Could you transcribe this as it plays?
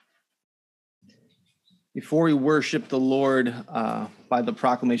Before we worship the Lord by the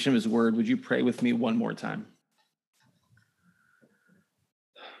proclamation of his word, would you pray with me one more time?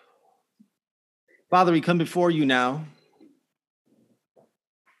 Father, we come before you now.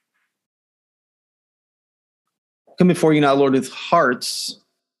 Come before you now, Lord, with hearts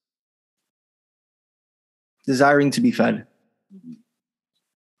desiring to be fed.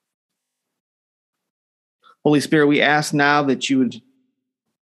 Holy Spirit, we ask now that you would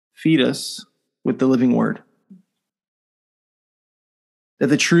feed us with the living word. That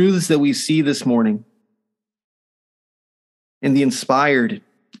the truths that we see this morning in the inspired,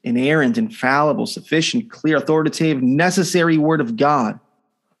 inerrant, infallible, sufficient, clear, authoritative, necessary word of God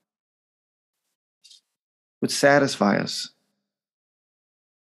would satisfy us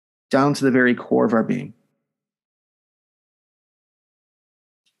down to the very core of our being.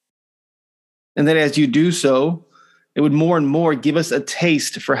 And that as you do so, it would more and more give us a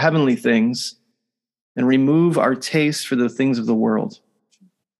taste for heavenly things and remove our taste for the things of the world.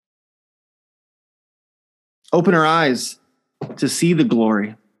 Open our eyes to see the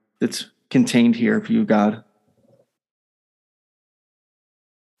glory that's contained here for you, God.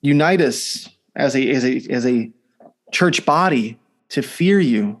 Unite us as a church body to fear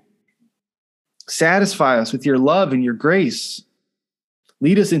you. Satisfy us with your love and your grace.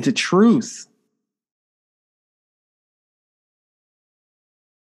 Lead us into truth.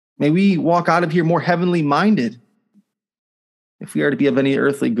 May we walk out of here more heavenly minded if we are to be of any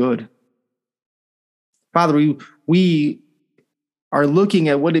earthly good. Father, we are looking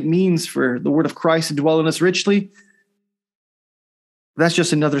at what it means for the word of Christ to dwell in us richly. That's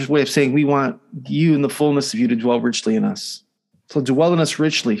just another way of saying we want you and the fullness of you to dwell richly in us. So dwell in us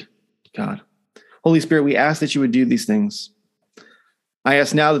richly, God. Holy Spirit, we ask that you would do these things. I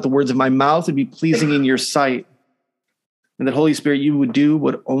ask now that the words of my mouth would be pleasing in your sight, and that, Holy Spirit, you would do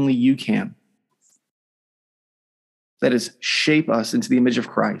what only you can. That is, shape us into the image of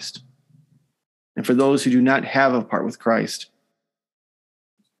Christ. And for those who do not have a part with Christ,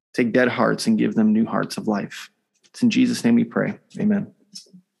 take dead hearts and give them new hearts of life. It's in Jesus' name we pray. Amen.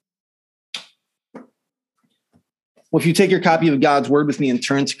 Well, if you take your copy of God's word with me and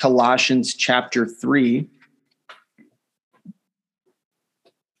turn to Colossians chapter 3,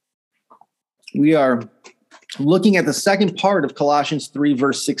 we are looking at the second part of Colossians 3,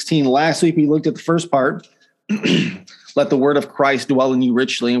 verse 16. Last week, we looked at the first part, let the word of Christ dwell in you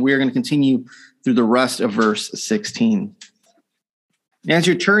richly, and we are going to continue through the rest of verse 16. As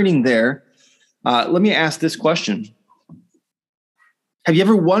you're turning there, let me ask this question. Have you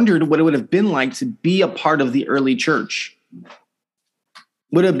ever wondered what it would have been like to be a part of the early church?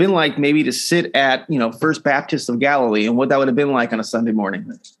 Would it have been like maybe to sit at, First Baptist of Galilee, and what that would have been like on a Sunday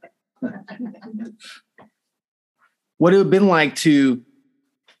morning? What it would have been like to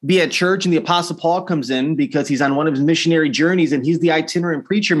be at church and the Apostle Paul comes in because he's on one of his missionary journeys and he's the itinerant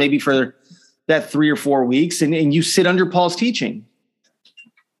preacher maybe for that 3 or 4 weeks, and you sit under Paul's teaching.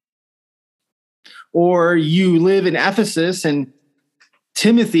 Or you live in Ephesus and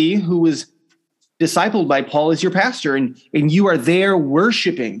Timothy, who was discipled by Paul, is your pastor, and you are there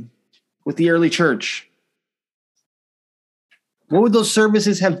worshiping with the early church. What would those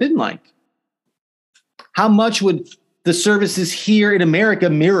services have been like? How much would the services here in America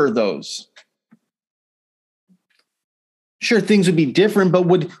mirror those? Sure, things would be different, but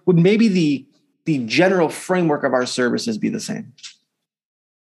would maybe the general framework of our services be the same?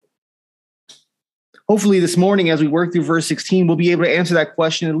 Hopefully this morning, as we work through verse 16, we'll be able to answer that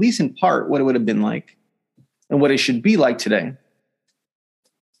question, at least in part, what it would have been like and what it should be like today.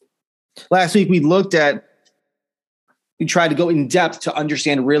 Last week, we tried to go in depth to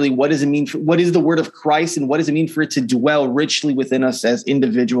understand really what does it mean, what is the word of Christ, and what does it mean for it to dwell richly within us as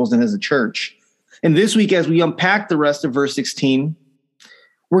individuals and as a church. And this week, as we unpack the rest of verse 16,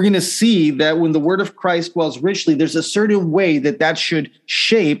 we're going to see that when the word of Christ dwells richly, there's a certain way that should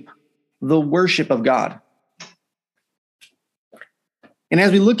shape the worship of God. And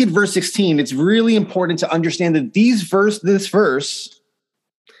as we look at verse 16, it's really important to understand that this verse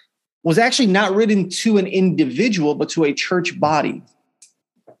was actually not written to an individual, but to a church body.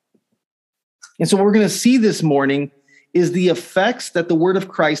 And so what we're going to see this morning is the effects that the word of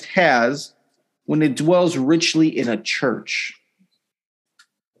Christ has when it dwells richly in a church.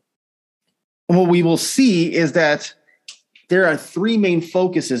 And what we will see is that there are 3 main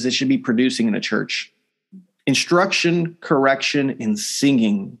focuses it should be producing in a church: instruction, correction, and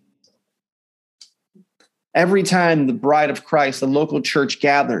singing. Every time the bride of Christ, the local church,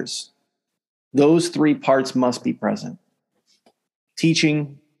 gathers, those 3 parts must be present: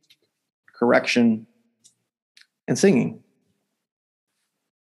 teaching, correction, and singing.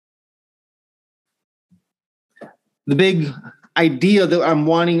 The big idea that I'm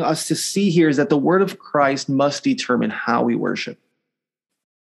wanting us to see here is that the word of Christ must determine how we worship.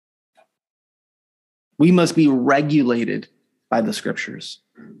 We must be regulated by the scriptures.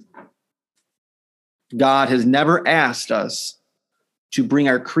 God has never asked us to bring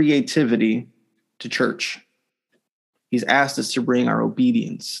our creativity to church. He's asked us to bring our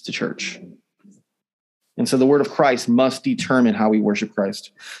obedience to church. And so the word of Christ must determine how we worship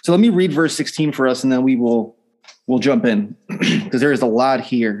Christ. So let me read verse 16 for us, and then we'll jump in because there is a lot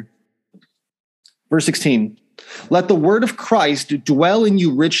here. Verse 16, let the word of Christ dwell in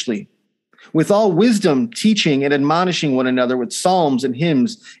you richly, with all wisdom, teaching and admonishing one another with psalms and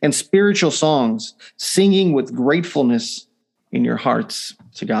hymns and spiritual songs, singing with gratefulness in your hearts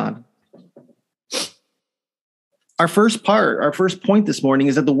to God. Our first point this morning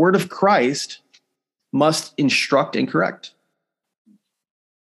is that the word of Christ must instruct and correct.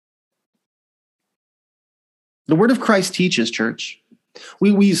 The word of Christ teaches, church.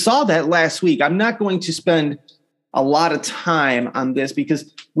 We saw that last week. I'm not going to spend a lot of time on this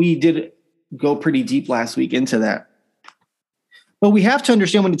because we did go pretty deep last week into that. But we have to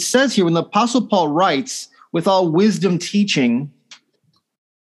understand when it says here, when the Apostle Paul writes, with all wisdom teaching,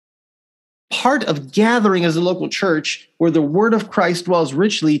 part of gathering as a local church where the word of Christ dwells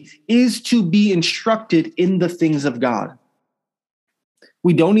richly is to be instructed in the things of God.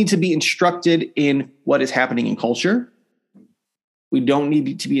 We don't need to be instructed in what is happening in culture. We don't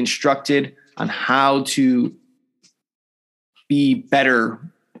need to be instructed on how to be better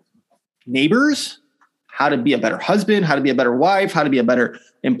neighbors, how to be a better husband, how to be a better wife, how to be a better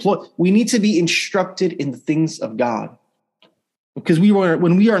employee. We need to be instructed in the things of God. Because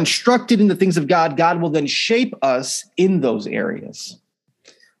when we are instructed in the things of God, God will then shape us in those areas.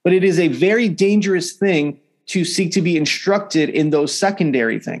 But it is a very dangerous thing to seek to be instructed in those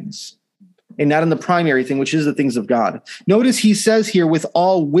secondary things and not in the primary thing, which is the things of God. Notice he says here, with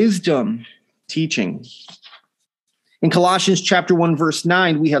all wisdom teaching. In Colossians chapter 1, verse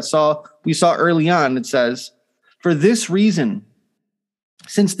 9, we saw early on, it says, for this reason,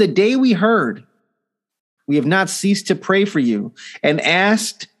 since the day we heard, we have not ceased to pray for you and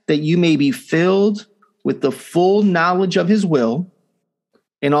asked that you may be filled with the full knowledge of his will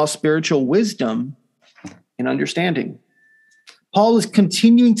in all spiritual wisdom and understanding. Paul is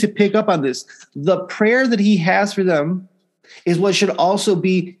continuing to pick up on this. The prayer that he has for them is what should also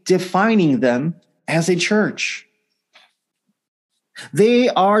be defining them as a church. They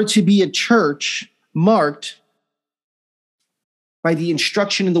are to be a church marked by the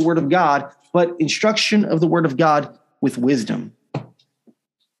instruction in the word of God, but instruction of the word of God with wisdom.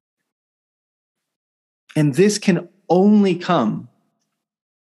 And this can only come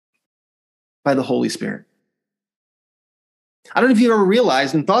by the Holy Spirit. I don't know if you've ever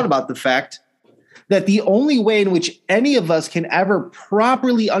realized and thought about the fact that the only way in which any of us can ever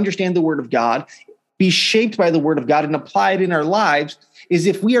properly understand the word of God, be shaped by the word of God, and apply it in our lives is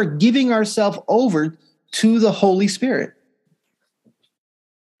if we are giving ourselves over to the Holy Spirit.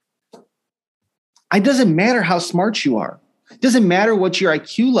 It doesn't matter how smart you are. It doesn't matter what your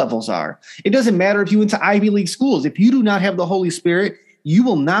IQ levels are. It doesn't matter if you went to Ivy League schools. If you do not have the Holy Spirit, you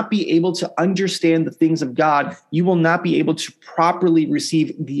will not be able to understand the things of God. You will not be able to properly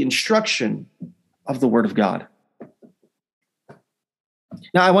receive the instruction of the word of God.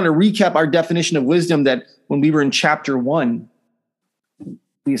 Now, I want to recap our definition of wisdom that when we were in chapter 1,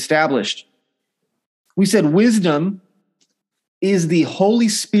 we established. We said wisdom is the Holy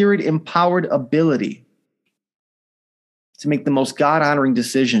Spirit empowered ability to make the most God-honoring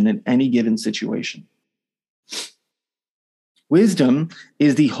decision in any given situation. Wisdom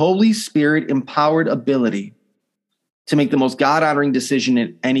is the Holy Spirit empowered ability to make the most God-honoring decision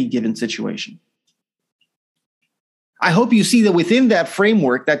in any given situation. I hope you see that within that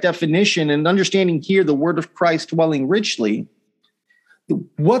framework, that definition, and understanding here the word of Christ dwelling richly,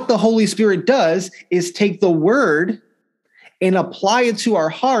 what the Holy Spirit does is take the word and apply it to our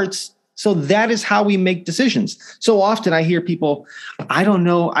hearts. So that is how we make decisions. So often I hear people, I don't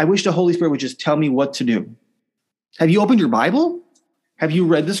know, I wish the Holy Spirit would just tell me what to do. Have you opened your Bible? Have you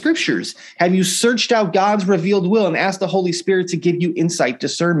read the scriptures? Have you searched out God's revealed will and asked the Holy Spirit to give you insight,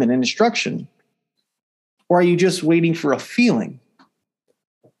 discernment, and instruction? Or are you just waiting for a feeling?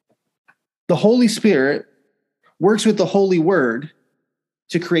 The Holy Spirit works with the Holy Word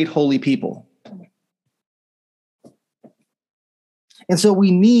to create holy people. And so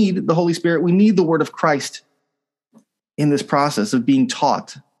we need the Holy Spirit. We need the word of Christ in this process of being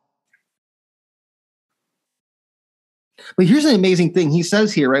taught. But here's an amazing thing. He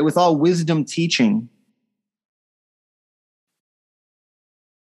says here, right, with all wisdom teaching.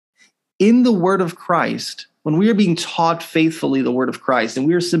 in the word of Christ, when we are being taught faithfully the word of Christ and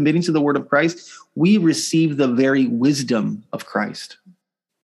we are submitting to the word of Christ, we receive the very wisdom of Christ.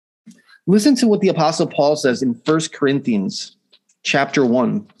 Listen to what the Apostle Paul says in 1 Corinthians chapter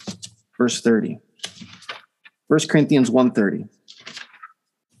 1, verse 30. 1 Corinthians 1:30.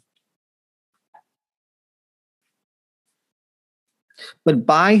 But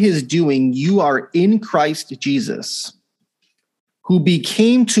by his doing, you are in Christ Jesus, who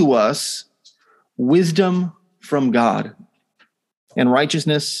became to us wisdom from God, and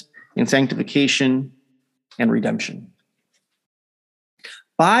righteousness and sanctification and redemption.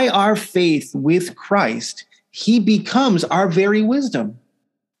 By our faith with Christ, he becomes our very wisdom.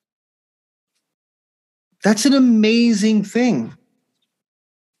 That's an amazing thing.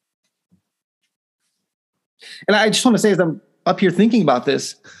 And I just want to say, as I'm up here thinking about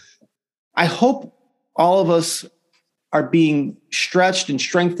this, I hope all of us are being stretched and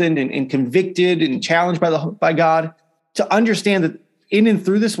strengthened and convicted and challenged by God to understand that in and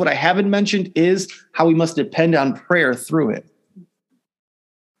through this, what I haven't mentioned is how we must depend on prayer through it.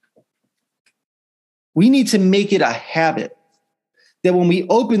 We need to make it a habit that when we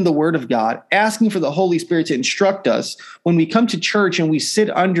open the Word of God, asking for the Holy Spirit to instruct us, when we come to church and we sit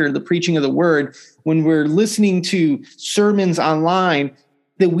under the preaching of the Word, when we're listening to sermons online,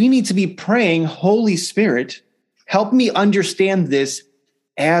 that we need to be praying, Holy Spirit, help me understand this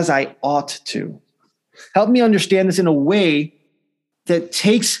as I ought to. Help me understand this in a way that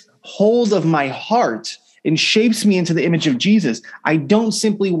takes hold of my heart and shapes me into the image of Jesus. I don't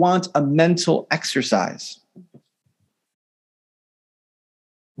simply want a mental exercise.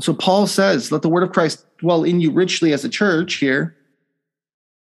 So Paul says, let the word of Christ dwell in you richly as a church here.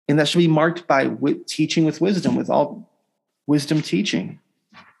 And that should be marked by teaching with wisdom, with all wisdom teaching.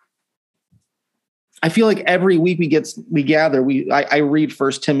 I feel like every week we gather, I read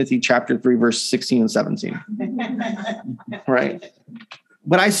 1 Timothy chapter 3, verse 16 and 17. Right?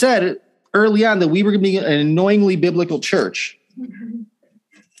 But I said early on that we were going to be an annoyingly biblical church.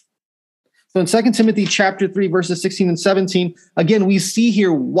 So in 2 Timothy chapter 3, verses 16 and 17, again, we see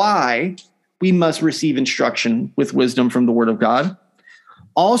here why we must receive instruction with wisdom from the word of God.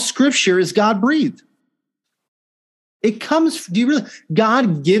 All scripture is God-breathed. It comes,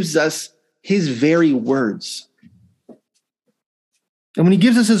 God gives us his very words. And when he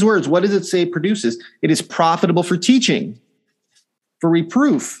gives us his words, what does it say it produces? It is profitable for teaching, for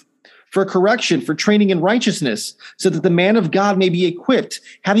reproof, for correction, for training in righteousness, so that the man of God may be equipped,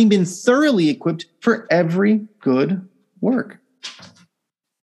 having been thoroughly equipped for every good work.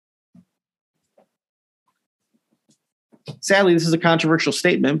 Sadly, this is a controversial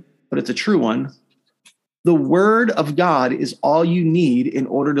statement, but it's a true one. The word of God is all you need in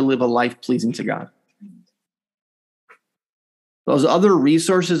order to live a life pleasing to God. Those other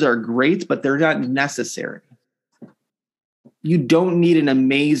resources are great, but they're not necessary. You don't need an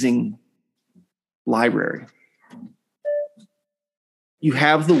amazing library. You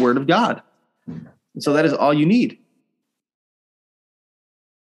have the word of God. And so that is all you need.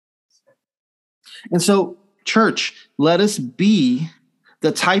 And so, church, let us be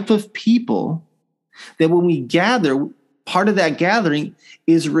the type of people that when we gather, part of that gathering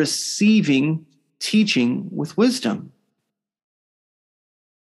is receiving teaching with wisdom.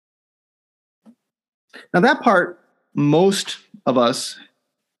 Now, that part, most of us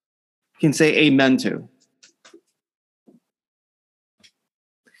can say amen to.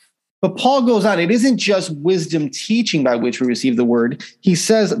 But Paul goes on, it isn't just wisdom teaching by which we receive the word. He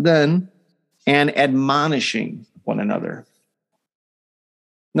says then, and admonishing one another.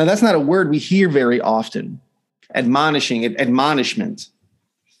 Now, that's not a word we hear very often. Admonishing, admonishment.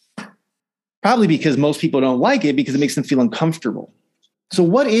 Probably because most people don't like it because it makes them feel uncomfortable. So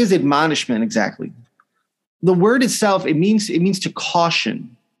what is admonishment exactly? The word itself, it means to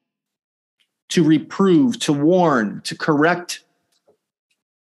caution, to reprove, to warn, to correct.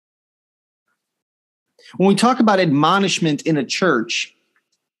 When we talk about admonishment in a church,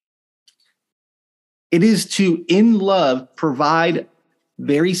 it is to, in love, provide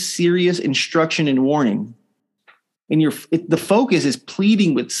very serious instruction and warning. And the focus is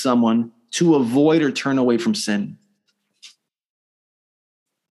pleading with someone to avoid or turn away from sin.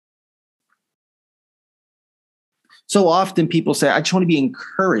 So often people say, I just want to be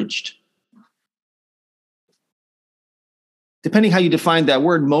encouraged. Depending how you define that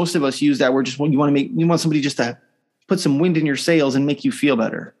word, most of us use that word just when you want somebody just to put some wind in your sails and make you feel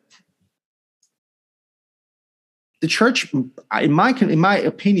better. The church, in my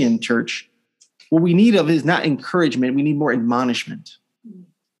opinion, church, what we need of is not encouragement. We need more admonishment.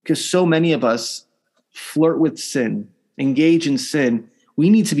 Because so many of us flirt with sin, engage in sin. We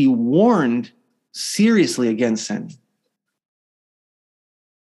need to be warned seriously against sin.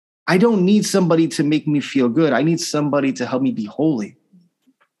 I don't need somebody to make me feel good. I need somebody to help me be holy.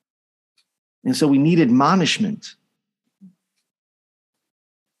 And so we need admonishment.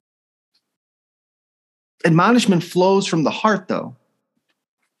 Admonishment flows from the heart, though.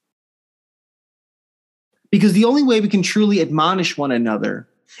 Because the only way we can truly admonish one another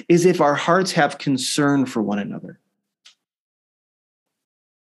is if our hearts have concern for one another.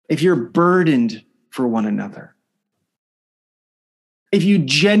 If you're burdened for one another. If you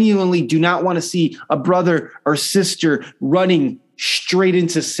genuinely do not want to see a brother or sister running straight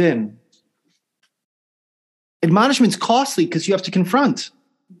into sin. Admonishment's costly because you have to confront.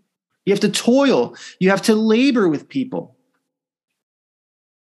 You have to toil. You have to labor with people.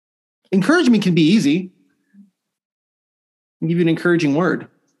 Encouragement can be easy. I'll give you an encouraging word.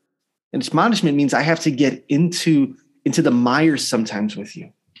 And admonishment means I have to get into the mire sometimes with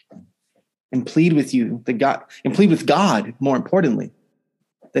you and plead with you, and plead with God, more importantly,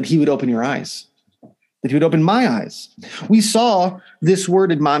 that he would open your eyes, that he would open my eyes. We saw this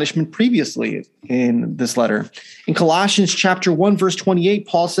word admonishment previously in this letter. In Colossians chapter 1, verse 28,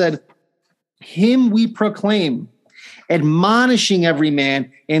 Paul said, "Him we proclaim, admonishing every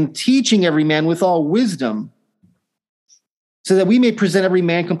man and teaching every man with all wisdom, so that we may present every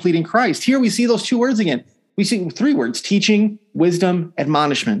man complete in Christ." Here we see those two words again. We see three words: teaching, wisdom,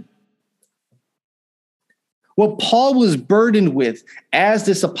 admonishment. What Paul was burdened with as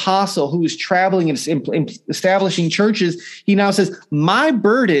this apostle who was traveling and establishing churches, he now says, my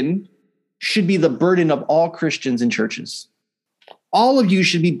burden should be the burden of all Christians and churches. All of you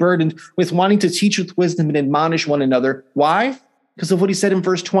should be burdened with wanting to teach with wisdom and admonish one another. Why? Because of what he said in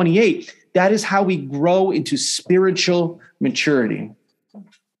verse 28. That is how we grow into spiritual maturity.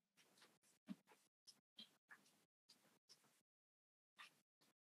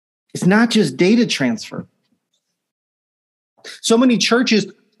 It's not just data transfer. So many churches,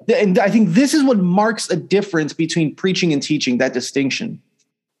 and I think this is what marks a difference between preaching and teaching, that distinction.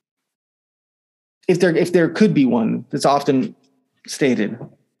 If there could be one, that's often stated.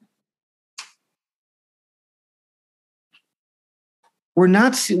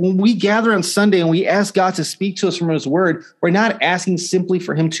 When we gather on Sunday and we ask God to speak to us from his word, we're not asking simply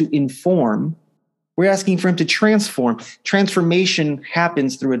for him to inform. We're asking for him to transform. Transformation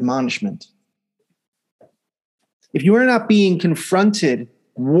happens through admonishment. If you are not being confronted,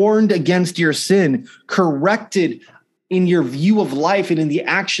 warned against your sin, corrected in your view of life and in the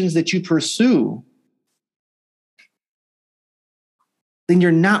actions that you pursue, then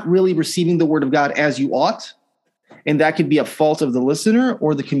you're not really receiving the word of God as you ought. And that could be a fault of the listener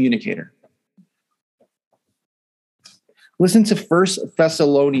or the communicator. Listen to 1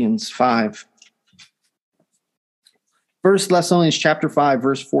 Thessalonians 5. 1 Thessalonians chapter 5,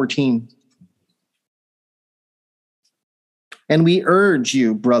 verse 14. "And we urge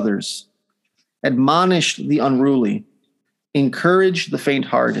you, brothers, admonish the unruly, encourage the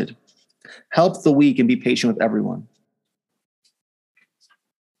faint-hearted, help the weak, and be patient with everyone."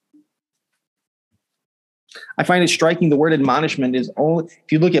 I find it striking the word admonishment is only,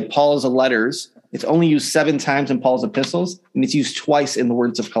 if you look at Paul's letters, it's only used 7 times in Paul's epistles, and it's used twice in the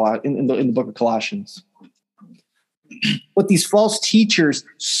words of in the book of Colossians. With these false teachers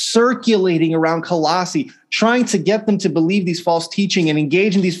circulating around Colossae, trying to get them to believe these false teaching and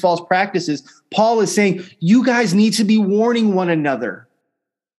engage in these false practices, Paul is saying, you guys need to be warning one another.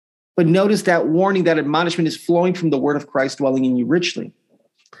 But notice that warning, that admonishment is flowing from the word of Christ dwelling in you richly.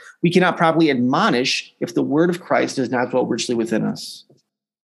 We cannot properly admonish if the word of Christ does not dwell richly within us.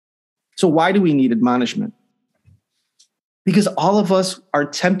 So why do we need admonishment? Because all of us are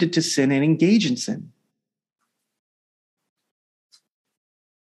tempted to sin and engage in sin.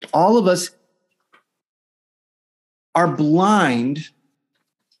 All of us are blind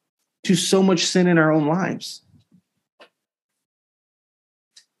to so much sin in our own lives.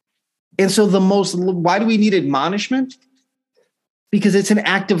 And so why do we need admonishment? Because it's an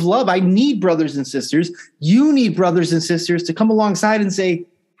act of love. I need brothers and sisters. You need brothers and sisters to come alongside and say,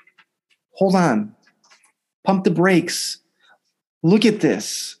 hold on, pump the brakes. Look at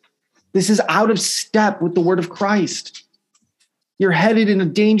this. This is out of step with the word of Christ. You're headed in a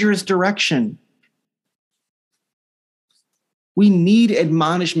dangerous direction. We need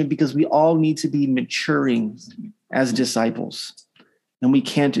admonishment because we all need to be maturing as disciples. And we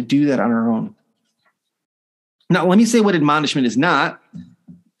can't do that on our own. Now, let me say what admonishment is not.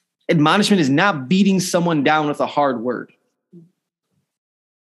 Admonishment is not beating someone down with a hard word.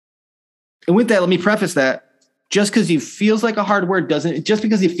 And with that, let me preface that just because it feels like a hard word just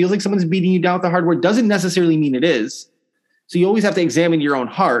because it feels like someone's beating you down with a hard word doesn't necessarily mean it is. So you always have to examine your own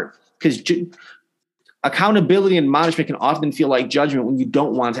heart, because accountability and admonishment can often feel like judgment when you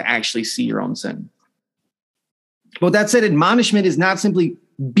don't want to actually see your own sin. But with that said, admonishment is not simply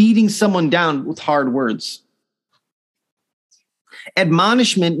beating someone down with hard words.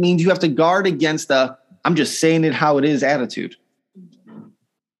 Admonishment means you have to guard against the "I'm just saying it how it is" attitude.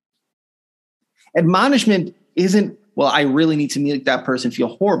 Admonishment isn't, well, I really need to make that person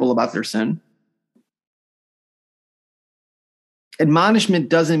feel horrible about their sin. Admonishment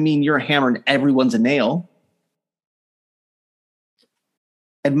doesn't mean you're a hammer and everyone's a nail.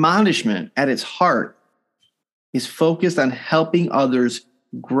 Admonishment at its heart is focused on helping others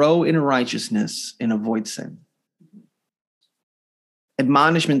grow in righteousness and avoid sin.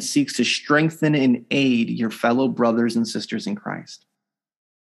 Admonishment seeks to strengthen and aid your fellow brothers and sisters in Christ.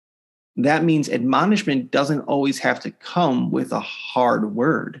 That means admonishment doesn't always have to come with a hard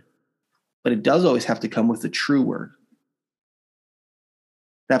word, but it does always have to come with the true word.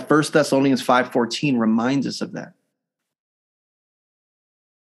 That 1 Thessalonians 5:14 reminds us of that.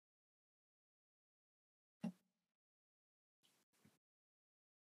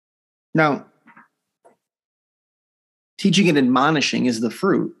 Now, teaching and admonishing is the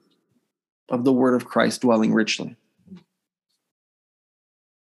fruit of the word of Christ dwelling richly.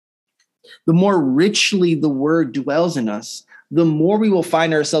 The more richly the word dwells in us, the more we will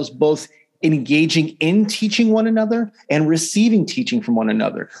find ourselves both engaging in teaching one another and receiving teaching from one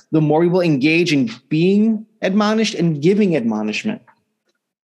another. The more we will engage in being admonished and giving admonishment.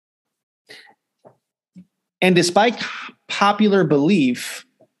 And despite popular belief,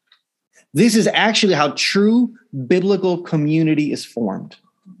 this is actually how true biblical community is formed.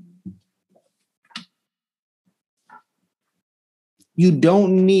 You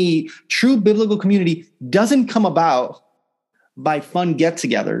don't need, true biblical community doesn't come about by fun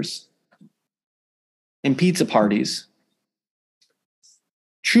get-togethers and pizza parties.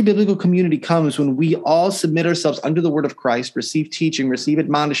 True biblical community comes when we all submit ourselves under the word of Christ, receive teaching, receive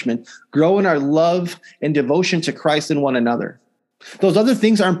admonishment, grow in our love and devotion to Christ and one another. Those other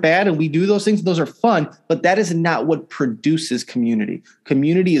things aren't bad, and we do those things. Those are fun, but that is not what produces community.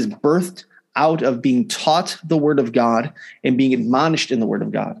 Community is birthed out of being taught the word of God and being admonished in the word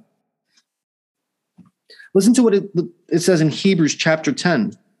of God. Listen to what it says in Hebrews chapter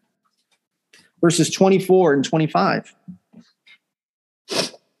 10, verses 24 and 25.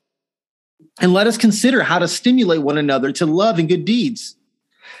 And let us consider how to stimulate one another to love and good deeds,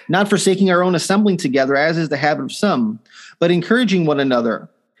 not forsaking our own assembling together, as is the habit of some, but encouraging one another,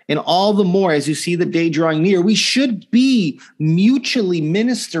 and all the more as you see the day drawing near. We should be mutually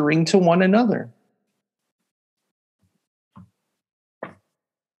ministering to one another.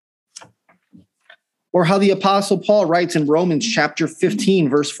 Or how the Apostle Paul writes in Romans chapter 15,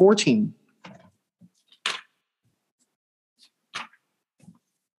 verse 14.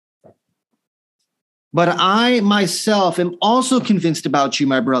 But I myself am also convinced about you,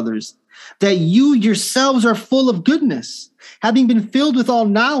 my brothers, that you yourselves are full of goodness, having been filled with all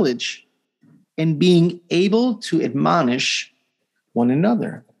knowledge, and being able to admonish one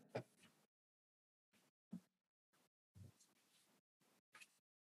another.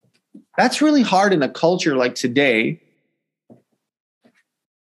 That's really hard in a culture like today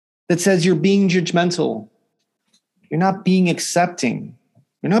that says you're being judgmental, you're not being accepting,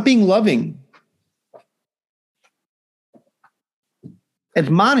 you're not being loving.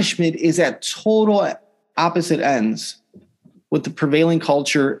 Admonishment is at total opposite ends with the prevailing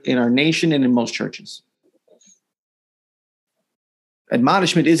culture in our nation and in most churches.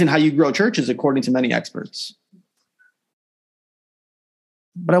 Admonishment isn't how you grow churches, according to many experts.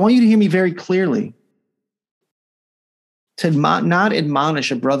 But I want you to hear me very clearly. To not admonish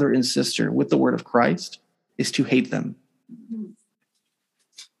a brother and sister with the word of Christ is to hate them.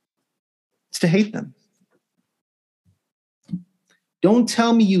 It's to hate them. Don't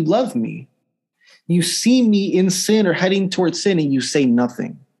tell me you love me. You see me in sin or heading towards sin and you say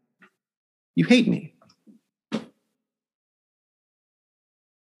nothing. You hate me.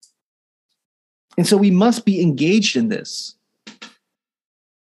 And so we must be engaged in this.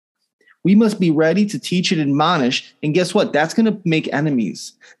 We must be ready to teach and admonish. And guess what? That's going to make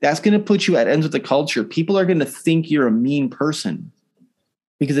enemies. That's going to put you at ends with the culture. People are going to think you're a mean person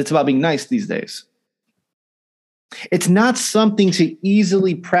because it's about being nice these days. It's not something to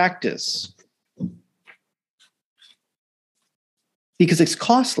easily practice because it's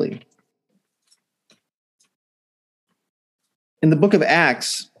costly. In the book of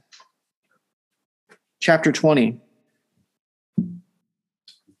Acts, chapter 20,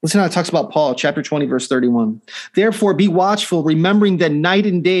 Listen how it talks about Paul, chapter 20, verse 31. Therefore, be watchful, remembering that night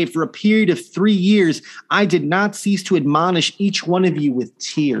and day for a period of 3 years, I did not cease to admonish each one of you with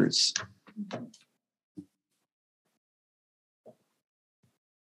tears.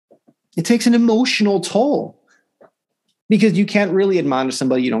 It takes an emotional toll because you can't really admonish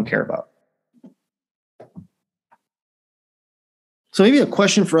somebody you don't care about. So maybe a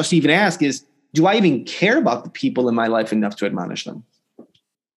question for us to even ask is, do I even care about the people in my life enough to admonish them?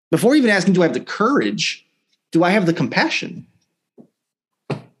 Before even asking, do I have the courage? Do I have the compassion?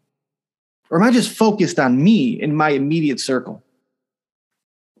 Or am I just focused on me and my immediate circle?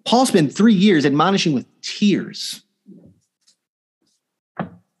 Paul spent 3 years admonishing with tears.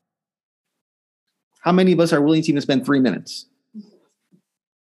 How many of us are willing to even spend 3 minutes?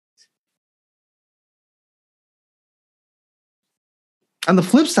 On the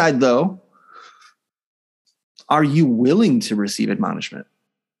flip side, though, are you willing to receive admonishment?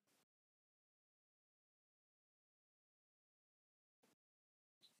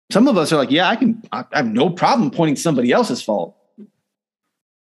 Some of us are like, yeah, I have no problem pointing somebody else's fault.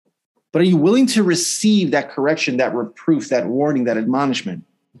 But are you willing to receive that correction, that reproof, that warning, that admonishment?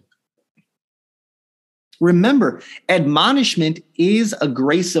 Remember, admonishment is a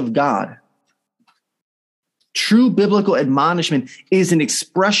grace of God. True biblical admonishment is an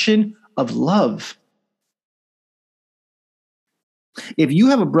expression of love. If you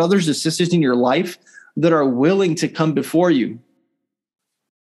have brothers or sisters in your life that are willing to come before you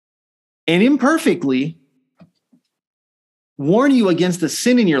and imperfectly warn you against the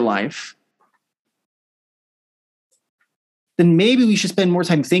sin in your life, then maybe we should spend more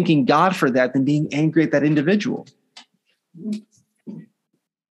time thanking God for that than being angry at that individual.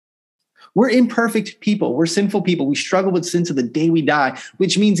 We're imperfect people. We're sinful people. We struggle with sin to the day we die,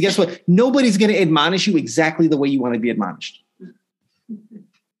 which means, guess what? Nobody's going to admonish you exactly the way you want to be admonished.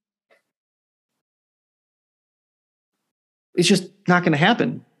 It's just not going to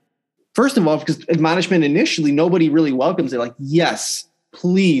happen. First of all, because admonishment initially, nobody really welcomes it. Like, yes,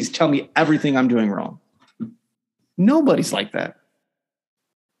 please tell me everything I'm doing wrong. Nobody's like that.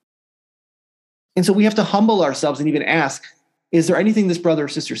 And so we have to humble ourselves and even ask, is there anything this brother or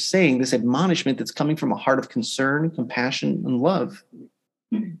sister is saying, this admonishment that's coming from a heart of concern, compassion, and love?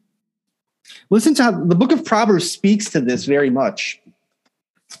 Listen to how the book of Proverbs speaks to this very much.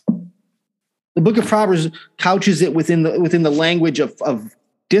 The book of Proverbs couches it within the language of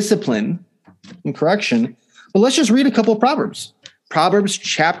discipline and correction. But let's just read a couple of Proverbs. Proverbs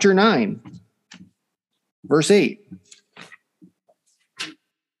chapter 9, verse 8.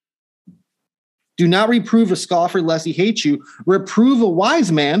 Do not reprove a scoffer lest he hate you. Reprove a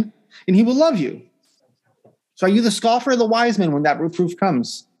wise man, and he will love you. So are you the scoffer or the wise man when that reproof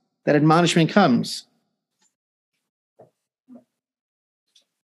comes, that admonishment comes?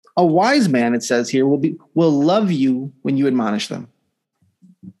 A wise man, it says here, will love you when you admonish them.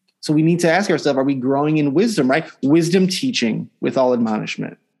 So we need to ask ourselves, are we growing in wisdom, right? Wisdom teaching with all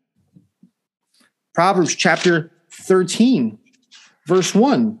admonishment. Proverbs chapter 13, verse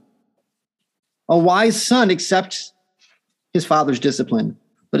 1. A wise son accepts his father's discipline,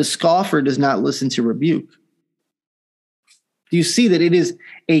 but a scoffer does not listen to rebuke. Do you see that it is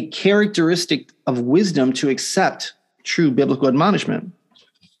a characteristic of wisdom to accept true biblical admonishment?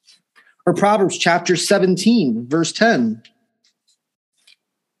 Or Proverbs chapter 17, verse 10.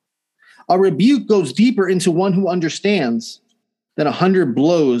 A rebuke goes deeper into one who understands than 100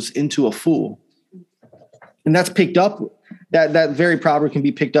 blows into a fool. And that's picked up, that very proverb can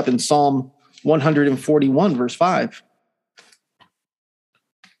be picked up in Psalm 141, verse 5.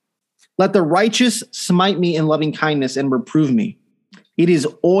 Let the righteous smite me in loving kindness and reprove me. It is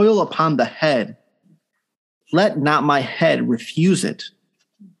oil upon the head. Let not my head refuse it.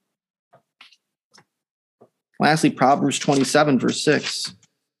 Lastly, Proverbs 27, verse 6.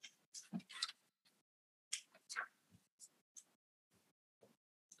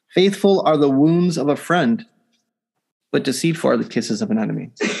 Faithful are the wounds of a friend, but deceitful are the kisses of an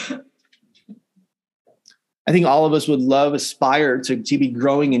enemy. I think all of us would aspire to be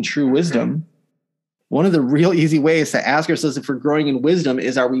growing in true wisdom. One of the real easy ways to ask ourselves if we're growing in wisdom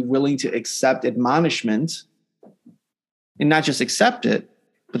is, are we willing to accept admonishment and not just accept it,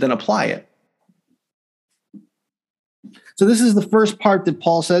 but then apply it? So this is the first part that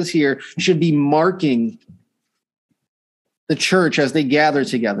Paul says here should be marking the church as they gather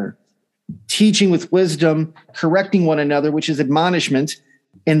together, teaching with wisdom, correcting one another, which is admonishment.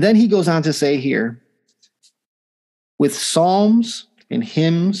 And then he goes on to say here, with psalms and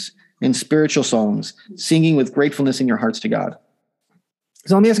hymns and spiritual songs, singing with gratefulness in your hearts to God.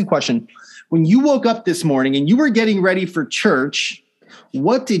 So let me ask you a question. When you woke up this morning and you were getting ready for church,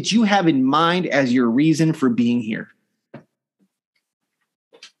 What did you have in mind as your reason for being here?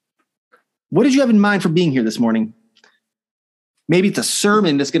 What did you have in mind for being here this morning? Maybe it's a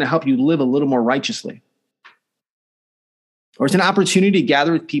sermon that's going to help you live a little more righteously. Or it's an opportunity to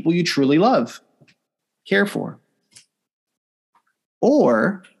gather with people you truly love, care for.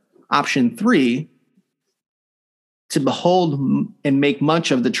 Or option 3, to behold and make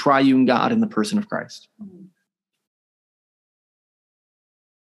much of the triune God in the person of Christ.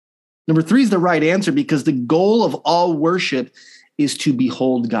 Number 3 is the right answer because the goal of all worship is to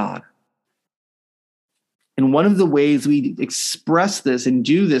behold God. And one of the ways we express this and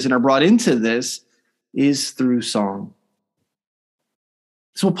do this and are brought into this is through song.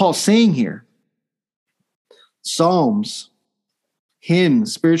 That's what Paul's saying here. Psalms,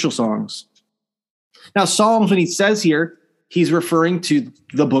 hymns, spiritual songs. Now, Psalms, when he says here, he's referring to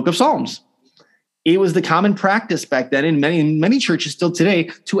the book of Psalms. It was the common practice back then in many churches still today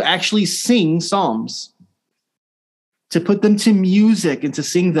to actually sing psalms, to put them to music and to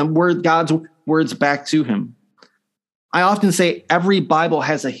sing them God's words back to him. I often say every Bible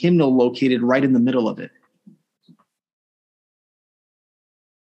has a hymnal located right in the middle of it.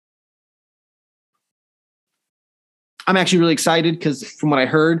 I'm actually really excited because from what I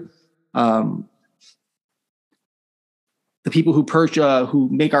heard, the people who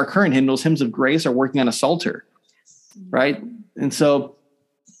make our current hymnals, Hymns of Grace, are working on a Psalter, right? And so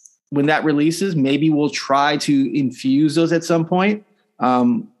when that releases, maybe we'll try to infuse those at some point.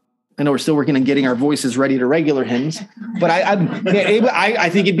 I know we're still working on getting our voices ready to regular hymns, but I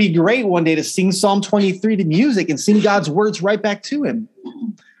think it'd be great one day to sing Psalm 23 to music and sing God's words right back to him.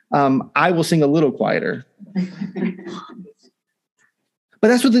 I will sing a little quieter. But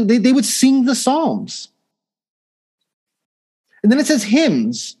that's what they would sing the Psalms. And then it says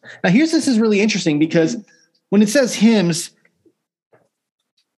hymns. Now this is really interesting because when it says hymns,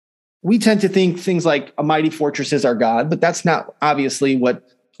 we tend to think things like a mighty fortress is our God, but that's not obviously what,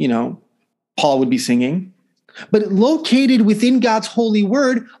 Paul would be singing. But located within God's holy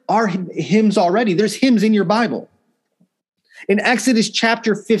word are hymns already. There's hymns in your Bible. In Exodus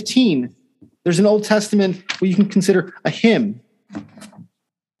chapter 15, there's an Old Testament what you can consider a hymn,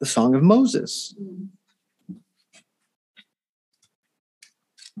 the Song of Moses.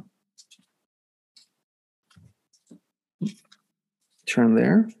 Turn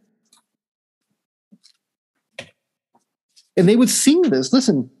there. And they would sing this.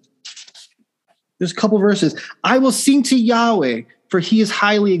 Listen, there's a couple verses. I will sing to Yahweh, for he is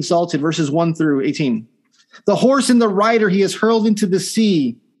highly exalted, verses 1 through 18. The horse and the rider he has hurled into the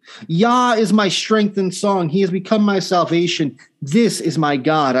sea. Yah is my strength and song. He has become my salvation. This is my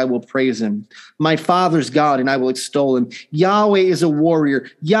God. I will praise him. My father's God, and I will extol him. Yahweh is a warrior.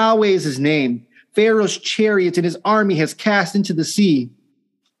 Yahweh is his name. Pharaoh's chariots and his army has cast into the sea,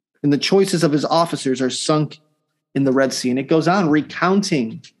 and the choices of his officers are sunk in the Red Sea. And it goes on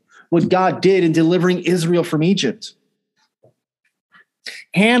recounting what God did in delivering Israel from Egypt.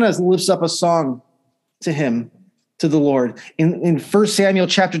 Hannah lifts up a song to him, to the Lord, in 1 Samuel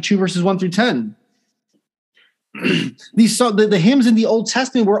chapter 2, verses 1 through 10. The hymns in the Old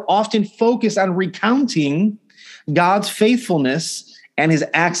Testament were often focused on recounting God's faithfulness and his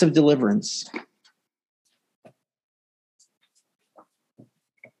acts of deliverance.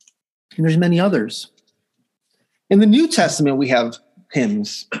 And there's many others. In the New Testament, we have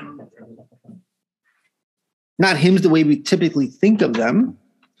hymns. Not hymns the way we typically think of them.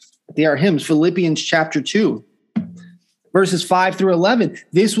 They are hymns. Philippians chapter 2, verses 5 through 11.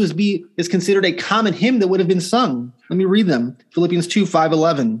 This is considered a common hymn that would have been sung. Let me read them. Philippians 2, 5,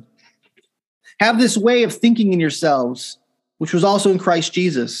 11. Have this way of thinking in yourselves, which was also in Christ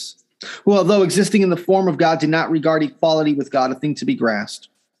Jesus, who, although existing in the form of God, did not regard equality with God a thing to be grasped,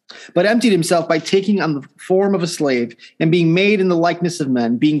 but emptied himself by taking on the form of a slave and being made in the likeness of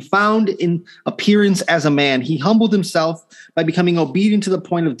men, being found in appearance as a man. He humbled himself by becoming obedient to the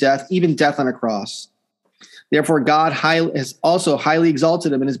point of death, even death on a cross. Therefore, God has also highly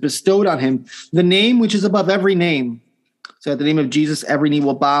exalted him and has bestowed on him the name which is above every name. So at the name of Jesus, every knee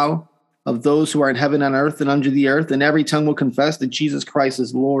will bow, of those who are in heaven and earth and under the earth, and every tongue will confess that Jesus Christ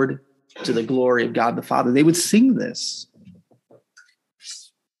is Lord, to the glory of God the Father. They would sing this.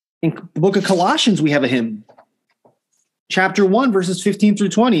 In the book of Colossians, we have a hymn. Chapter 1, verses 15 through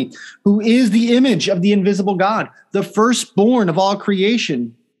 20. Who is the image of the invisible God, the firstborn of all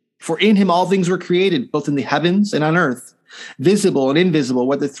creation. For in him all things were created, both in the heavens and on earth, visible and invisible,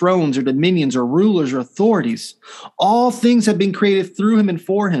 whether thrones or dominions or rulers or authorities. All things have been created through him and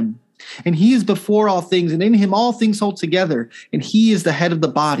for him. And he is before all things, and in him all things hold together. And he is the head of the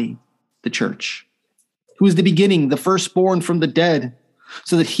body, the church, who is the beginning, the firstborn from the dead,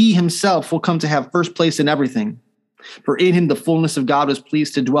 so that he himself will come to have first place in everything. For in him the fullness of God was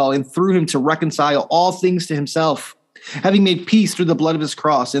pleased to dwell, and through him to reconcile all things to himself, having made peace through the blood of his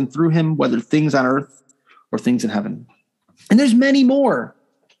cross, and through him, whether things on earth or things in heaven. And there's many more.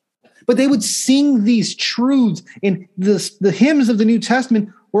 But they would sing these truths, and the hymns of the New Testament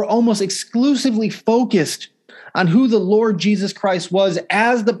were almost exclusively focused on who the Lord Jesus Christ was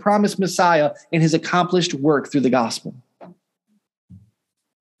as the promised Messiah and his accomplished work through the gospel.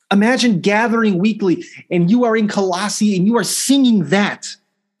 Imagine gathering weekly and you are in Colossae and you are singing that.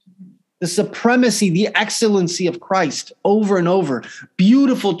 The supremacy, the excellency of Christ over and over.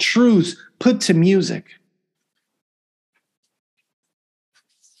 Beautiful truths put to music.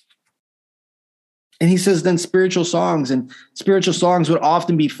 And he says then spiritual songs would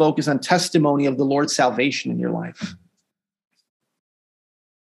often be focused on testimony of the Lord's salvation in your life.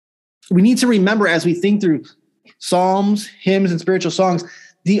 We need to remember as we think through psalms, hymns, and spiritual songs,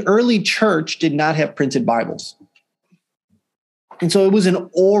 the early church did not have printed Bibles. And so it was an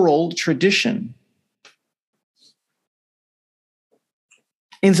oral tradition.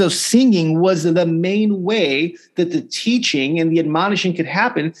 And so singing was the main way that the teaching and the admonishing could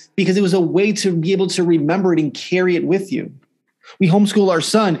happen, because it was a way to be able to remember it and carry it with you. We homeschool our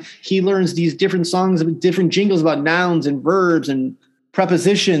son. He learns these different songs, different jingles about nouns and verbs and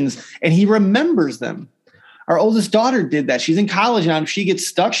prepositions, and he remembers them. Our oldest daughter did that. She's in college now. If she gets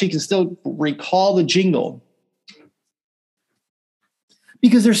stuck, she can still recall the jingle.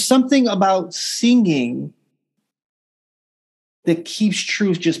 Because there's something about singing that keeps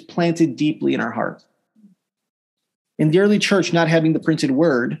truth just planted deeply in our heart. In the early church, not having the printed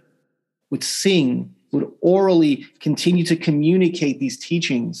word, would sing, would orally continue to communicate these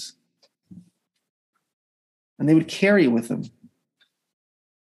teachings. And they would carry it with them.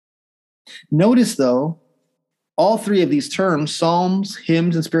 Notice, though, all three of these terms, psalms,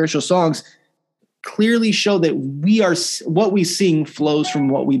 hymns, and spiritual songs, clearly show that what we sing flows from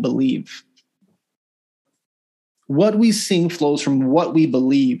what we believe. What we sing flows from what we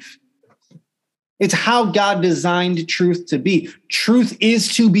believe. It's how God designed truth to be. Truth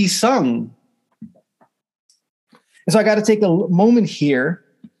is to be sung. And so I got to take a moment here.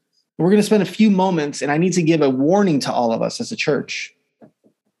 We're going to spend a few moments, and I need to give a warning to all of us as a church.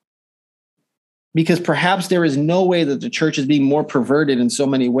 Because perhaps there is no way that the church is being more perverted in so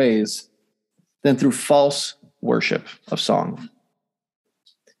many ways than through false worship of song.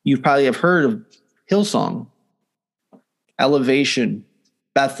 You probably have heard of Hillsong, Elevation,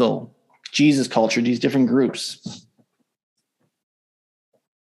 Bethel, Jesus Culture, these different groups.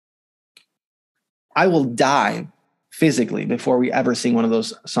 I will die physically before we ever sing one of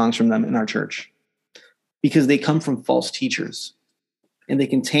those songs from them in our church, because they come from false teachers and they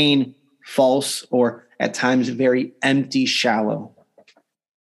contain false or at times very empty, shallow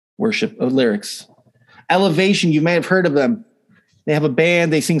worship of lyrics. Elevation, you may have heard of them. They have a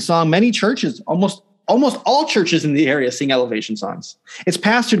band, they sing song. Many churches, almost all churches in the area sing elevation songs. It's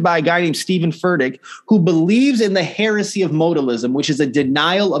pastored by a guy named Stephen Furtick, who believes in the heresy of modalism, which is a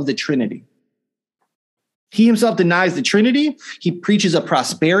denial of the Trinity. He himself denies the Trinity. He preaches a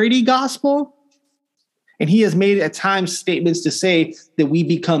prosperity gospel. And he has made at times statements to say that we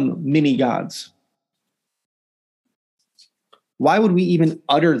become mini gods. Why would we even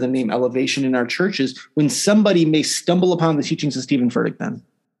utter the name elevation in our churches when somebody may stumble upon the teachings of Stephen Furtick then?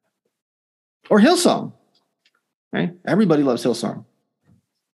 Or Hillsong, right? Everybody loves Hillsong.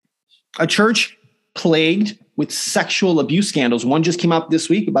 A church plagued with sexual abuse scandals. One just came out this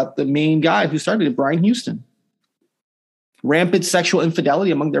week about the main guy who started it, Brian Houston. Rampant sexual infidelity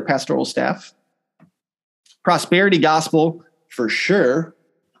among their pastoral staff. Prosperity gospel, for sure.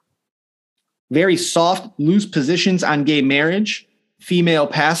 Very soft, loose positions on gay marriage, female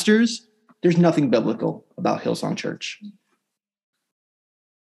pastors. There's nothing biblical about Hillsong Church.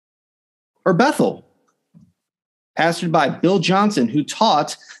 Or Bethel, pastored by Bill Johnson, who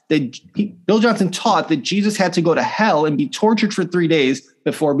taught that Jesus had to go to hell and be tortured for 3 days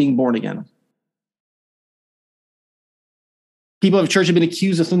before being born again. People of church have been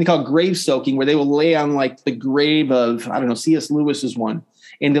accused of something called grave soaking, where they will lay on like the grave of, C.S. Lewis is one.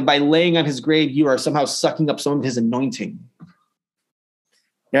 And that by laying on his grave, you are somehow sucking up some of his anointing.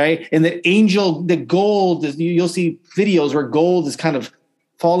 Right? And the gold, you'll see videos where gold is kind of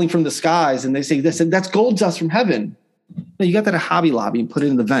falling from the skies. And they say, that's gold dust from heaven. No, you got that at Hobby Lobby and put it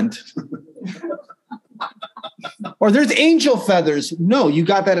in the vent. Or there's angel feathers. No, you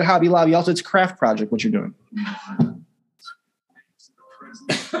got that at Hobby Lobby. Also, it's a craft project, what you're doing.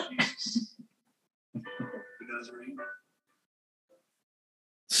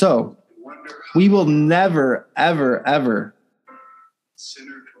 So we will never, ever, ever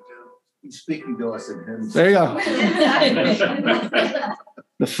Sinner condemned. He's speaking to us in hymns. There you go.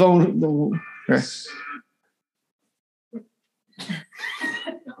 The phone.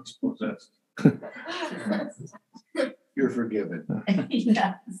 You're forgiven.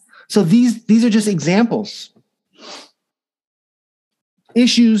 Yes. So these are just examples.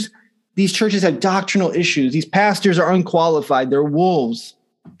 Issues. These churches have doctrinal issues. These pastors are unqualified. They're wolves.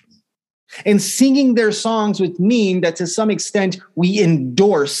 And singing their songs would mean that to some extent we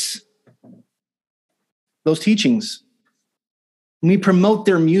endorse those teachings. When we promote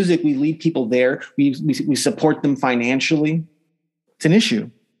their music, we lead people there. We support them financially. It's an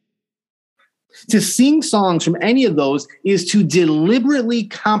issue. To sing songs from any of those is to deliberately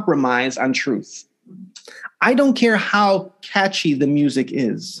compromise on truth. I don't care how catchy the music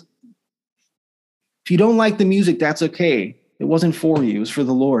is. If you don't like the music, that's okay. It wasn't for you. It was for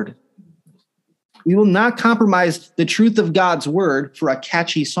the Lord. We will not compromise the truth of God's word for a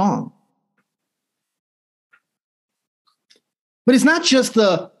catchy song. But it's not just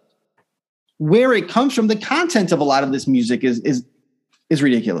where it comes from. The content of a lot of this music is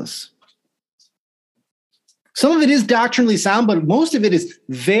ridiculous. Some of it is doctrinally sound, but most of it is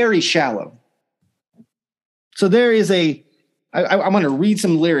very shallow. So there is I'm going to read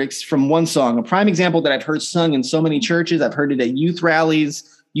some lyrics from one song, a prime example that I've heard sung in so many churches. I've heard it at youth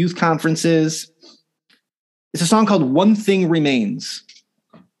rallies, youth conferences. It's a song called One Thing Remains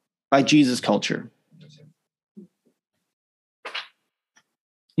by Jesus Culture.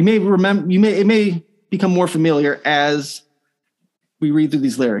 You may remember, it may become more familiar as we read through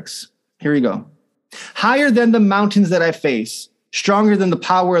these lyrics. Here we go. Higher than the mountains that I face, stronger than the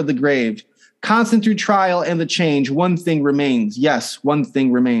power of the grave, constant through trial and the change, one thing remains. Yes, one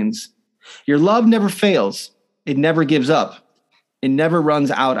thing remains. Your love never fails. It never gives up. It never runs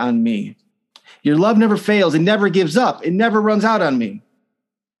out on me. Your love never fails. It never gives up. It never runs out on me. In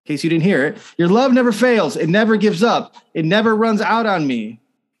case you didn't hear it, your love never fails. It never gives up. It never runs out on me.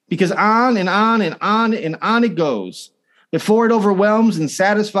 Because on and on and on and on it goes before it overwhelms and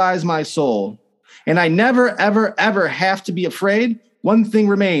satisfies my soul. And I never, ever, ever have to be afraid. One thing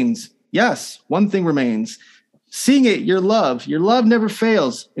remains. Yes, one thing remains. Sing it, your love. Your love never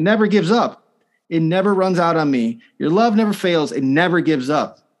fails. It never gives up. It never runs out on me. Your love never fails. It never gives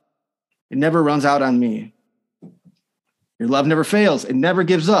up. It never runs out on me. Your love never fails. It never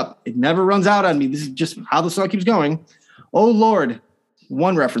gives up. It never runs out on me. This is just how the song keeps going. Oh, Lord.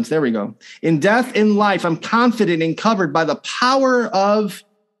 One reference. There we go. In death, in life, I'm confident and covered by the power of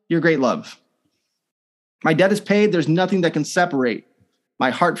your great love. My debt is paid. There's nothing that can separate my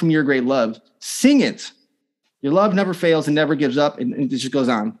heart from your great love. Sing it. Your love never fails and never gives up. And it just goes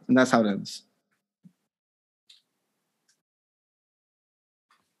on. And that's how it ends.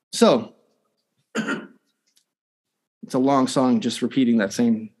 So it's a long song just repeating that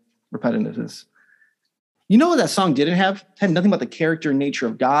same repetitiveness. You know what that song didn't have? It had nothing about the character and nature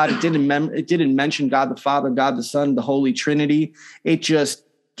of God. It didn't mention God the Father, God the Son, the Holy Trinity. It just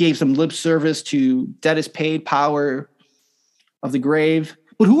gave some lip service to debt is paid, power of the grave.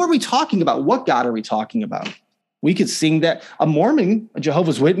 But who are we talking about? What God are we talking about? We could sing that. A Mormon, a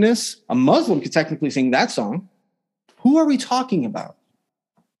Jehovah's Witness, a Muslim could technically sing that song. Who are we talking about?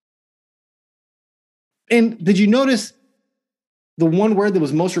 And did you notice the one word that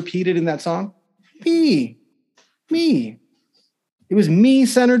was most repeated in that song? Me. It was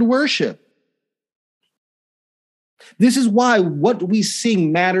me-centered worship. This is why what we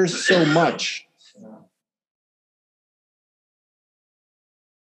sing matters so much.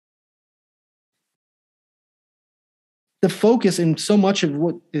 The focus in so much of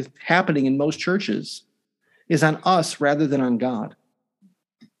what is happening in most churches is on us rather than on God.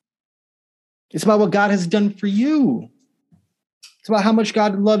 It's about what God has done for you. It's about how much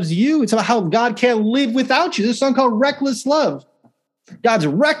God loves you. It's about how God can't live without you. There's a song called Reckless Love. God's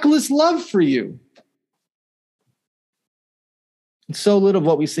reckless love for you. And so little of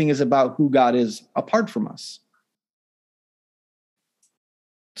what we sing is about who God is apart from us.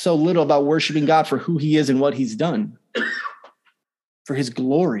 So little about worshiping God for who he is and what he's done, for his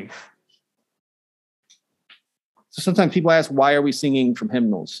glory. So sometimes people ask, why are we singing from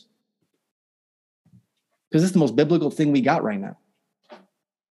hymnals? Because it's the most biblical thing we got right now.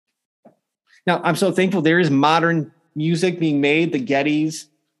 Now, I'm so thankful there is modern music being made, the Gettys,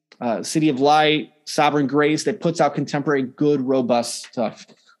 City of Light, Sovereign Grace, that puts out contemporary, good, robust stuff.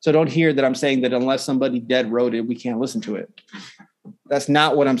 So don't hear that I'm saying that unless somebody dead wrote it, we can't listen to it. That's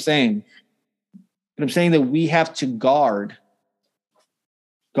not what I'm saying. But I'm saying that we have to guard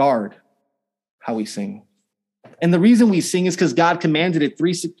how we sing. And the reason we sing is because God commanded it.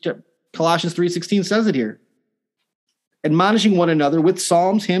 Colossians 3:16 says it here. admonishing one another with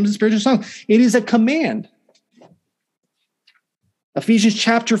psalms, hymns, and spiritual songs. It is a command. Ephesians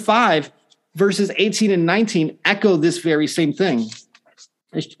chapter 5, verses 18 and 19 echo this very same thing.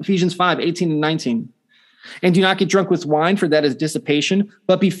 Ephesians 5, 18 and 19. And do not get drunk with wine, for that is dissipation,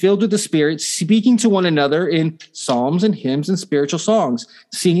 but be filled with the Spirit, speaking to one another in psalms and hymns and spiritual songs,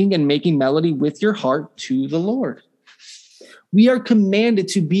 singing and making melody with your heart to the Lord. We are commanded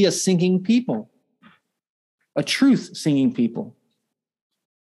to be a singing people, a truth singing people.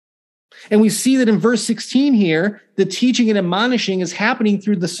 And we see that in verse 16 here, the teaching and admonishing is happening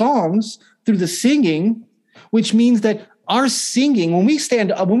through the songs, through the singing, which means that our singing, when we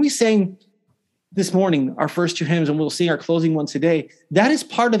stand up, when we sang this morning, our first two hymns, and we'll sing our closing one today, that is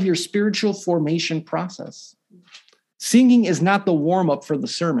part of your spiritual formation process. Singing is not the warm-up for the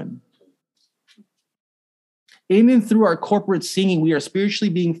sermon. In and through our corporate singing, we are spiritually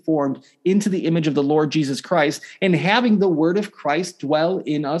being formed into the image of the Lord Jesus Christ and having the word of Christ dwell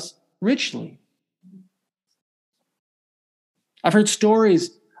in us richly. I've heard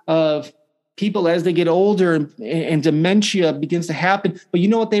stories of people as they get older and dementia begins to happen. But you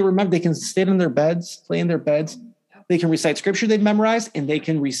know what they remember? They can sit in their beds, lay in their beds. They can recite scripture they've memorized, and they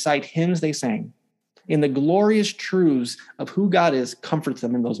can recite hymns they sang. And the glorious truths of who God is comforts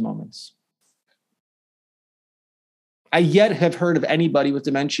them in those moments. I yet have heard of anybody with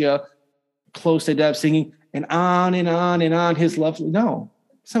dementia close to death singing and on and on and on his love. No,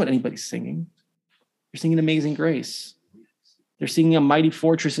 it's not what anybody's singing. They're singing Amazing Grace. They're singing A Mighty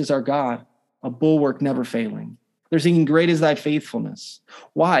Fortress is Our God, a bulwark never failing. They're singing Great is Thy Faithfulness.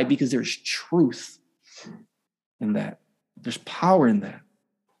 Why? Because there's truth in that. There's power in that.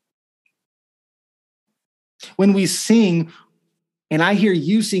 When we sing, and I hear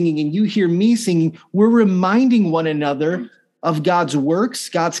you singing and you hear me singing, we're reminding one another of God's works,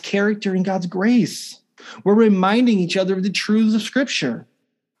 God's character, and God's grace. We're reminding each other of the truths of Scripture.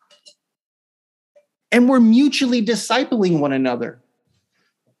 And we're mutually discipling one another.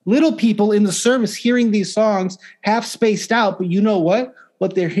 Little people in the service hearing these songs half spaced out, but you know what?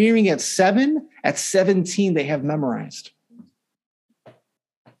 What they're hearing at 7, at 17, they have memorized.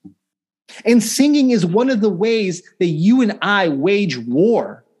 And singing is one of the ways that you and I wage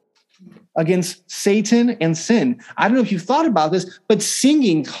war against Satan and sin. I don't know if you've thought about this, but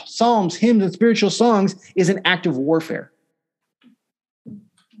singing psalms, hymns, and spiritual songs is an act of warfare.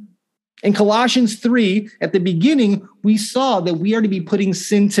 In Colossians 3, at the beginning, we saw that we are to be putting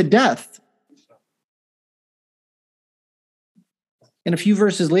sin to death. And a few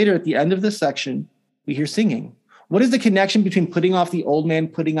verses later, at the end of this section, we hear singing. What is the connection between putting off the old man,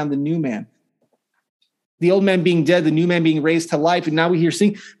 putting on the new man? The old man being dead, the new man being raised to life, and now we hear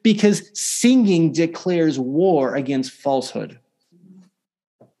sing, because singing declares war against falsehood.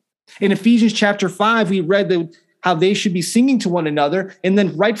 In Ephesians chapter 5, we read how they should be singing to one another, and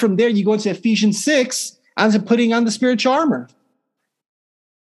then right from there, you go into Ephesians 6, onto putting on the spiritual armor.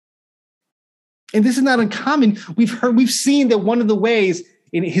 And this is not uncommon. We've seen that one of the ways,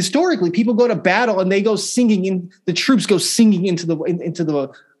 historically, people go to battle and they go singing, and the troops go singing onto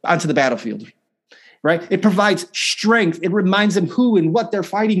the battlefield. Right? It provides strength. It reminds them who and what they're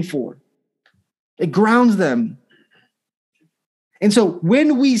fighting for. It grounds them. And so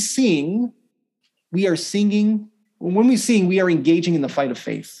when we sing, we are singing. When we sing, we are engaging in the fight of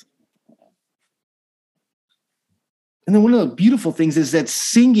faith. And then one of the beautiful things is that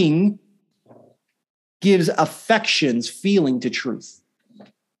singing gives affections feeling to truth.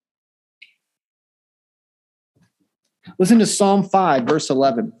 Listen to Psalm 5, verse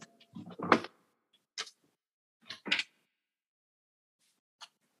 11.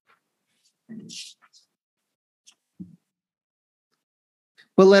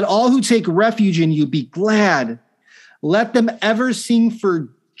 But let all who take refuge in you be glad. Let them ever sing for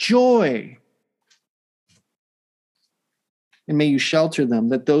joy. And may you shelter them,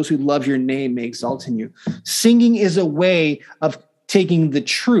 that those who love your name may exalt in you. Singing is a way of taking the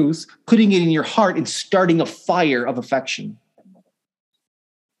truth, putting it in your heart, and starting a fire of affection.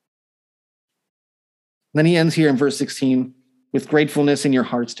 Then he ends here in verse 16 with gratefulness in your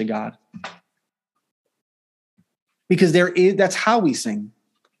hearts to God. Because that's how we sing.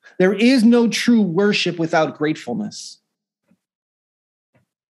 There is no true worship without gratefulness.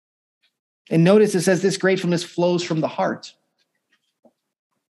 And notice it says this gratefulness flows from the heart.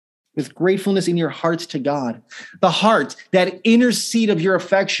 With gratefulness in your hearts to God. The heart, that inner seat of your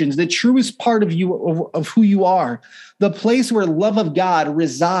affections, the truest part of you, of who you are, the place where love of God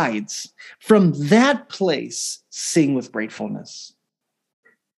resides. From that place, sing with gratefulness.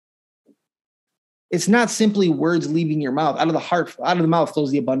 It's not simply words leaving your mouth. Out of the mouth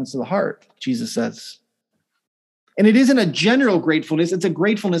flows the abundance of the heart, Jesus says. And it isn't a general gratefulness. It's a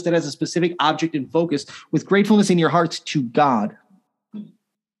gratefulness that has a specific object and focus, with gratefulness in your hearts to God.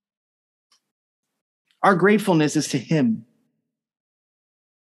 Our gratefulness is to him.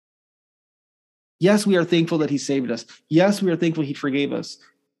 Yes, we are thankful that he saved us. Yes, we are thankful he forgave us,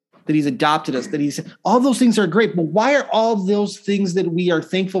 that he's adopted us, that all those things are great. But why are all those things that we are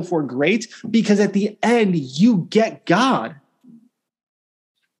thankful for great? Because at the end, you get God.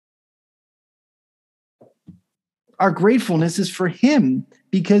 Our gratefulness is for him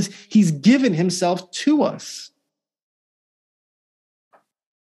because he's given himself to us.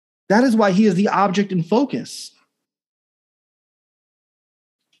 That is why he is the object and focus.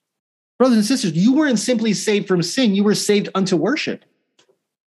 Brothers and sisters, you weren't simply saved from sin. You were saved unto worship.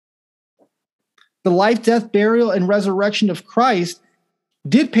 The life, death, burial, and resurrection of Christ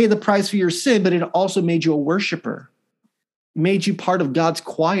did pay the price for your sin, but it also made you a worshiper, made you part of God's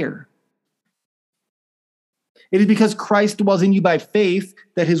choir. It is because Christ dwells in you by faith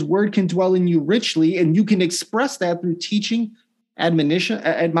that his word can dwell in you richly, and you can express that through teaching,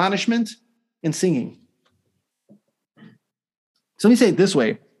 admonishment, and singing. So let me say it this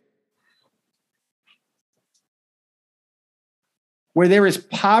way. Where there is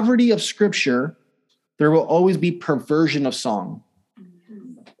poverty of Scripture, there will always be perversion of song.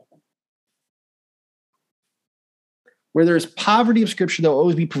 Where there is poverty of Scripture, there will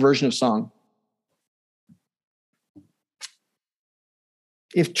always be perversion of song.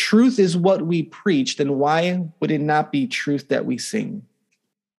 If truth is what we preach, then why would it not be truth that we sing?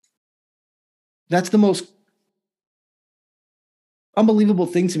 That's the most unbelievable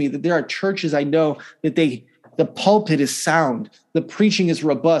thing to me, that there are churches I know that the pulpit is sound, the preaching is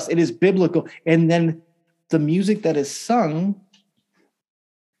robust, it is biblical, and then the music that is sung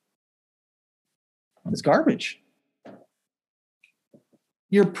is garbage.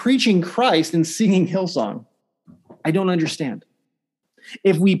 You're preaching Christ and singing Hillsong. I don't understand.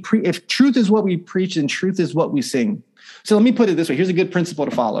 If truth is what we preach, then truth is what we sing. So let me put it this way. Here's a good principle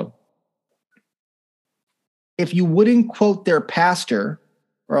to follow. If you wouldn't quote their pastor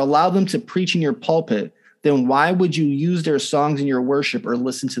or allow them to preach in your pulpit, then why would you use their songs in your worship or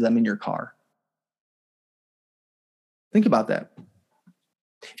listen to them in your car? Think about that.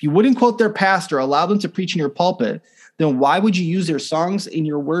 If you wouldn't quote their pastor or allow them to preach in your pulpit, then why would you use their songs in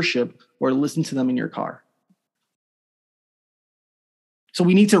your worship or listen to them in your car? So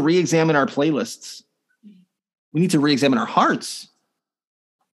we need to re-examine our playlists. We need to re-examine our hearts.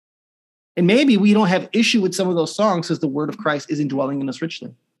 And maybe we don't have issue with some of those songs because the word of Christ isn't dwelling in us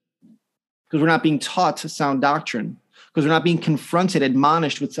richly. Because we're not being taught sound doctrine. Because we're not being confronted,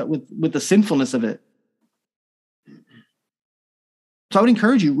 admonished with the sinfulness of it. So I would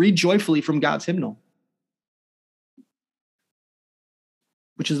encourage you, read joyfully from God's hymnal,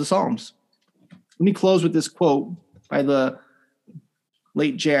 which is the Psalms. Let me close with this quote by the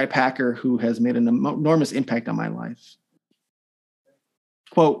late J.I. Packer, who has made an enormous impact on my life.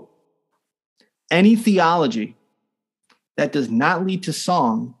 Quote, any theology that does not lead to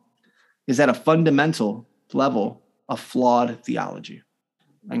song is at a fundamental level a flawed theology.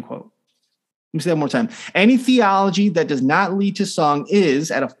 End quote. Let me say that one more time. Any theology that does not lead to song is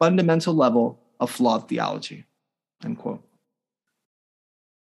at a fundamental level a flawed theology. End quote.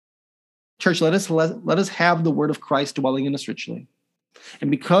 Church, let us have the word of Christ dwelling in us richly.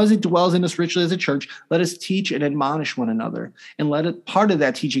 And because it dwells in us richly as a church, let us teach and admonish one another. And let it, part of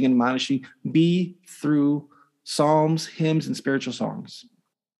that teaching and admonishing be through psalms, hymns, and spiritual songs.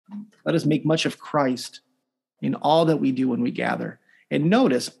 Let us make much of Christ in all that we do when we gather. And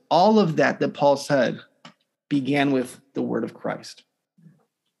notice all of that Paul said began with the word of Christ.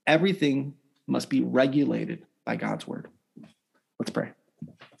 Everything must be regulated by God's word. Let's pray.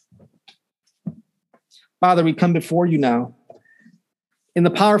 Father, we come before you now in the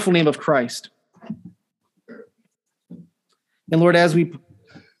powerful name of Christ. And Lord, as we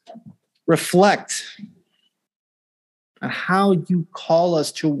reflect on how you call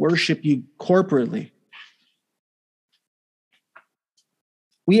us to worship you corporately,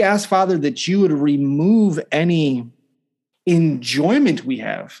 we ask, Father, that you would remove any enjoyment we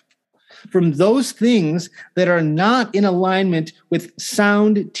have from those things that are not in alignment with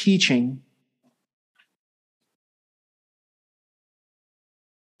sound teaching.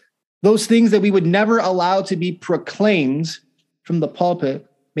 Those things that we would never allow to be proclaimed from the pulpit,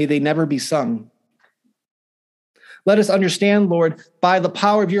 may they never be sung. Let us understand, Lord, by the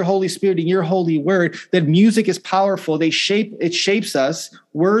power of your Holy Spirit and your holy word, that music is powerful. It shapes us.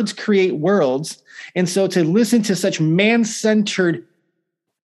 Words create worlds. And so to listen to such man-centered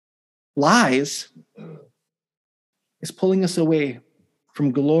lies is pulling us away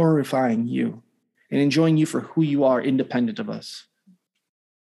from glorifying you. and enjoying you for who you are, independent of us.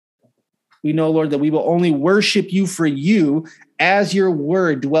 We know, Lord, that we will only worship you for you as your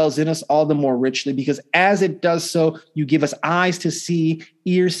word dwells in us all the more richly, because as it does so, you give us eyes to see,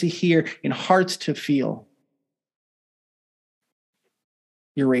 ears to hear, and hearts to feel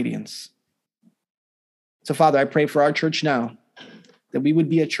your radiance. So, Father, I pray for our church now that we would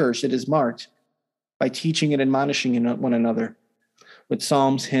be a church that is marked by teaching and admonishing one another with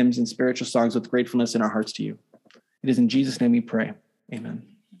psalms, hymns, and spiritual songs with gratefulness in our hearts to you. It is in Jesus' name we pray. Amen.